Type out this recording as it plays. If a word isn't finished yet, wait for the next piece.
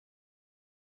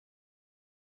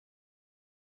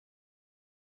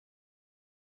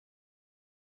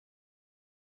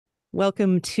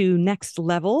Welcome to Next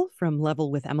Level from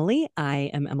Level with Emily. I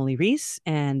am Emily Reese,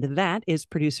 and that is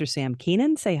producer Sam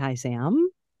Keenan. Say hi, Sam.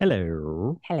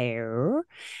 Hello. Hello.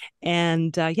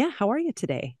 And yeah, how are you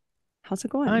today? How's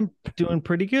it going? I'm doing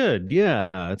pretty good. Yeah,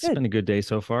 it's Good. been a good day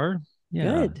so far. Yeah,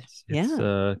 Good. it's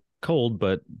Yeah. cold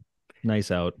but nice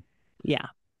out. Yeah.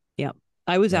 Yep.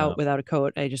 I was Yeah. out without a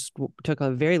coat. I just took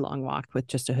a very long walk with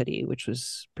just a hoodie, which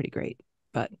was pretty great.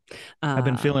 But I've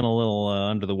been uh feeling a little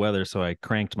under the weather, so I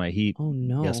cranked my heat oh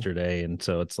no. yesterday, and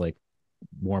so it's like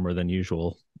warmer than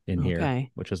usual in here,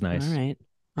 Okay. which is All nice. right.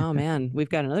 Oh man, we've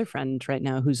got another friend right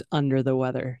now who's under the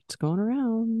weather. It's going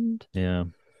around. Yeah.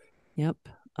 Yep.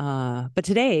 But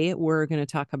today we're going to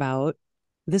talk about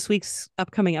this week's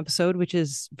upcoming episode, which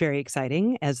is very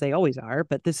exciting, as they always are.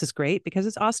 But this is great because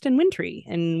it's Austin Wintory,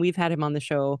 and we've had him on the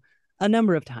show a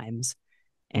number of times.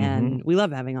 Mm-hmm. And we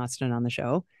love having Austin on the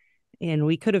show. And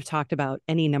we could have talked about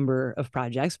any number of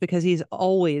projects because he's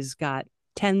always got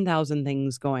 10,000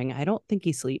 things going. I don't think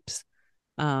he sleeps.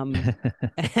 Um,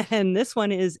 and this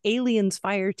one is Aliens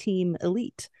Fireteam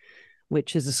Elite,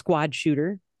 which is a squad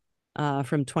shooter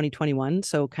from 2021,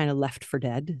 so kind of Left for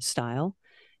Dead style.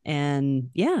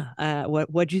 And yeah,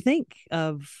 what'd you think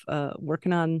of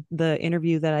working on the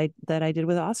interview that I did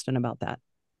with Austin about that?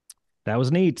 That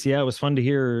was neat. Yeah, it was fun to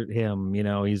hear him.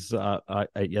 He's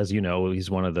as you know, he's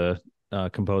one of the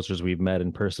composers we've met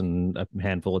in person a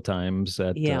handful of times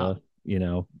at Yeah.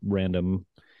 random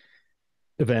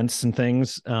events and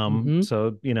things. Mm-hmm.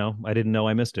 So I didn't know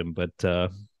I missed him, but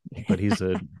he's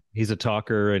a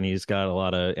talker and he's got a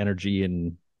lot of energy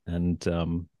and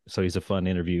so he's a fun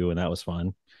interview and that was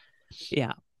fun.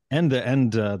 Yeah. And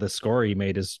the score he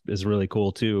made is really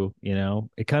cool too.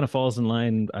 It kind of falls in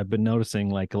line. I've been noticing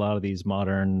like a lot of these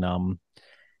modern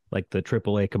like the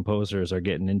AAA composers are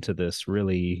getting into this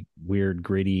really weird,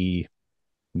 gritty,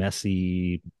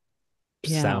 messy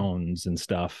Yeah. sounds and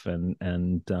stuff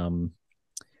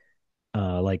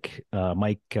like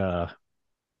Mike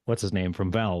what's his name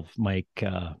from Valve? Mike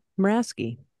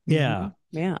Morasky. Mm-hmm. yeah.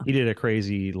 Yeah. He did a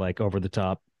crazy like over the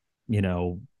top,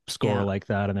 score Yeah. like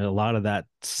that. And a lot of that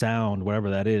sound,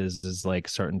 whatever that is like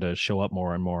starting to show up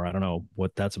more and more. I don't know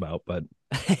what that's about, but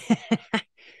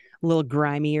A little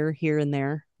grimier here and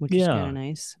there, which is kind of yeah.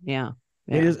 nice. Yeah.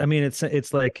 It Yeah. is. I mean,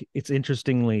 it's like it's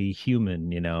interestingly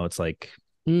human, it's like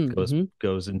goes Mm-hmm.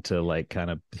 goes into like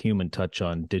kind of human touch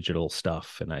on digital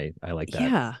stuff. And I like that.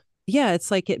 Yeah. Yeah.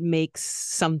 It's like it makes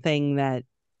something that,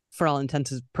 for all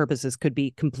intents and purposes, could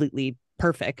be completely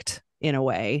perfect in a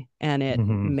way. And it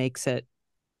Mm-hmm. makes it,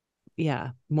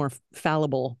 yeah, more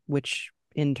fallible, which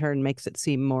in turn makes it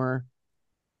seem more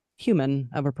human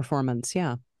of a performance.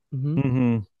 Yeah. Mm-hmm.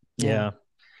 Mm-hmm. Yeah. Yeah.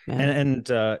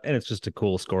 Yeah. And it's just a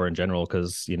cool score in general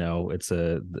because it's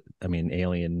I mean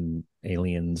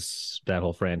aliens, that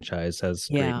whole franchise has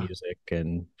great Yeah. music,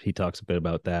 and he talks a bit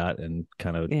about that and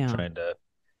kind of Yeah. trying to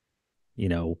you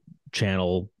know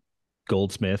channel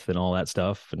Goldsmith and all that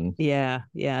stuff. And Yeah.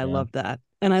 Yeah. I yeah. love that.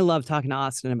 And I love talking to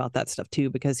Austin about that stuff too,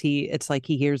 because it's like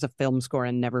he hears a film score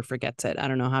and never forgets it. I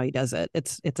don't know how he does it.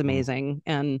 It's Mm. amazing.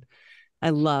 And I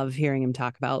love hearing him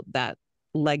talk about that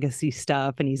legacy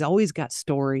stuff. And he's always got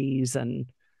stories, and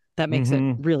that makes it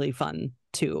Mm-hmm. really fun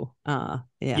too. Yeah.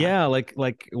 Yeah, like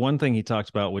one thing he talked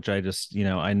about, which I just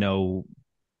I know,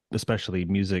 especially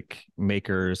music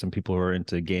makers and people who are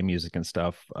into game music and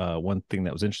stuff. One thing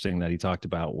that was interesting that he talked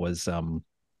about was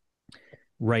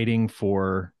writing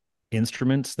for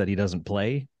instruments that he doesn't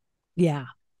play, Yeah.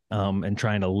 and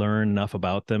trying to learn enough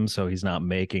about them so he's not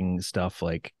making stuff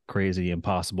like crazy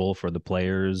impossible for the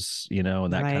players,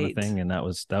 and that kind of Right. thing. And that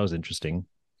was interesting.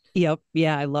 Yep.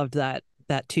 Yeah. I loved that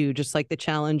too. Just like the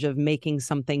challenge of making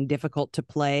something difficult to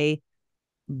play,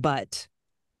 but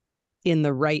in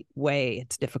the right way.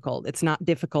 It's difficult. It's not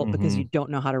difficult because Mm-hmm. you don't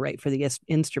know how to write for the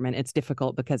instrument. It's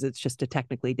difficult because it's just a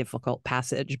technically difficult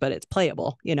passage, but it's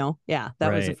playable. Yeah,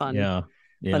 that was a Right. fun Yeah.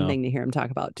 Yeah. thing to hear him talk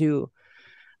about too.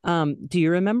 Do you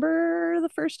remember the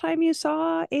first time you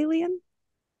saw Alien?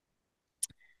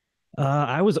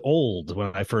 I was old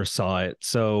when I first saw it,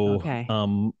 so Okay.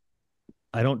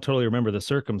 I don't totally remember the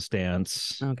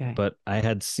circumstance, Okay. but I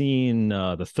had seen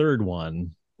the third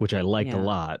one, which I liked a Yeah.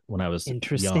 lot when I was young.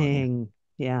 Interesting.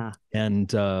 Yeah. And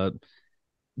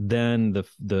then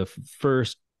the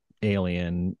first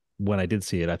Alien, when I did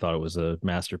see it, I thought it was a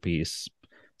masterpiece.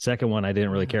 Second one, I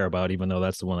didn't really Yeah. care about, even though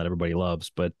that's the one that everybody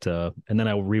loves. But and then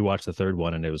I rewatched the third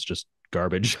one, and it was just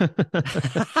garbage.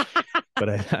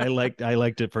 But I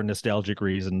liked it for nostalgic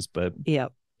reasons. But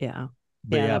Yep. Yeah.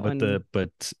 but Yeah. yeah, That but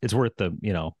one. it's worth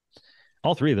the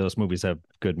all three of those movies have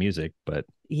good music, but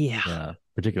Yeah. yeah, Yeah.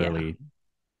 particularly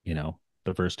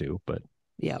the first two. But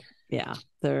Yep. Yeah.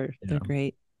 They're yeah.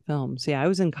 great. films. Yeah, I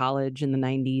was in college in the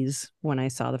 90s when I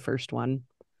saw the first one.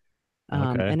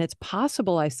 Okay. And it's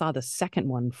possible I saw the second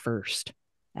one first,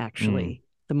 Mm. actually,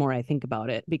 the more I think about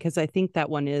it, because I think that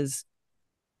one is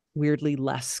weirdly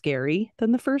less scary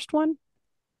than the first one.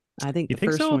 I think You the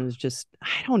think first so? one is just,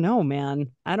 I don't know,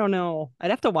 man. I don't know.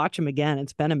 I'd have to watch them again.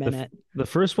 It's been a The minute. the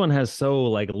first one has so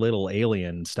like little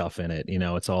alien stuff in it.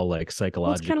 It's all like Well, it's kind of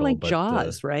psychological, like but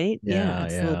Jaws, right? Yeah, yeah,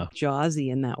 it's a little yeah.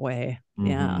 Jawsy in that way.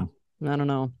 Yeah, Hmm. I don't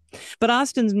know. But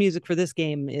Austin's music for this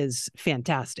game is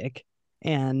fantastic.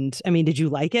 And I mean, did you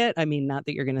like it? I mean, not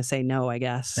that you're going to say no, I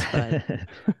guess, but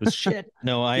The shit.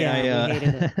 No, yeah, we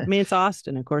hated it. I mean, it's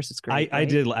Austin. Of course, it's great, I right?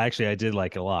 did actually I did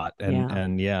like it a lot, Yeah.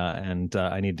 and yeah, and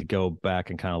I need to go back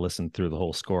and kind of listen through the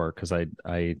whole score because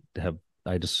I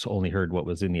just only heard what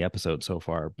was in the episode so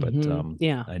far, but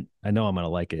Yeah. I know I'm gonna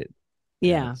like it.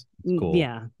 Yeah, Yeah. it's cool.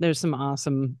 Yeah. There's some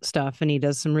awesome stuff, and he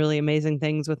does some really amazing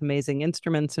things with amazing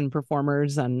instruments and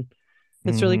performers, and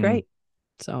it's really Hmm. great.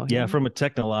 So, Yeah, yeah. from a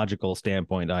technological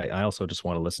standpoint, I also just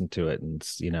want to listen to it and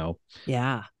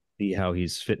Yeah. see how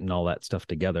he's fitting all that stuff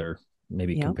together.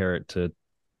 Maybe Yep. compare it to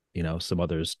some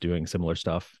others doing similar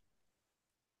stuff.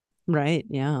 Right.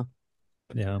 Yeah.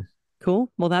 Yeah.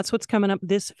 Cool. Well, that's what's coming up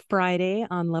this Friday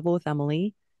on Level with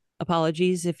Emily.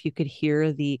 Apologies if you could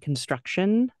hear the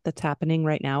construction that's happening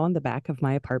right now on the back of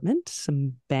my apartment.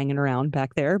 Some banging around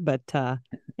back there. But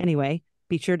anyway,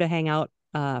 be sure to hang out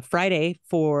Friday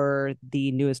for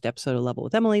the newest episode of Level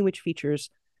with Emily, which features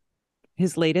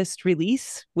his latest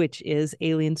release, which is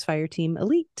Aliens Fireteam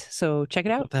Elite. So check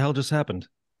it out. What the hell just happened?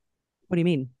 What do you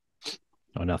mean?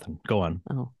 Oh, nothing. Go on.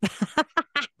 Oh.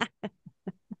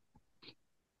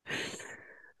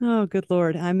 Oh, good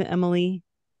Lord. I'm Emily,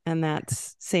 and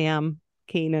that's Sam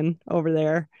Keenan over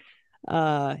there.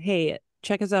 Hey,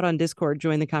 check us out on Discord.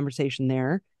 Join the conversation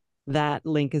there. That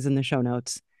link is in the show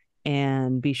notes.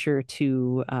 And be sure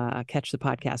to catch the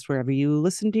podcast wherever you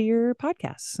listen to your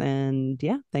podcasts. And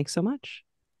yeah, thanks so much.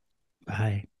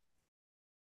 Bye.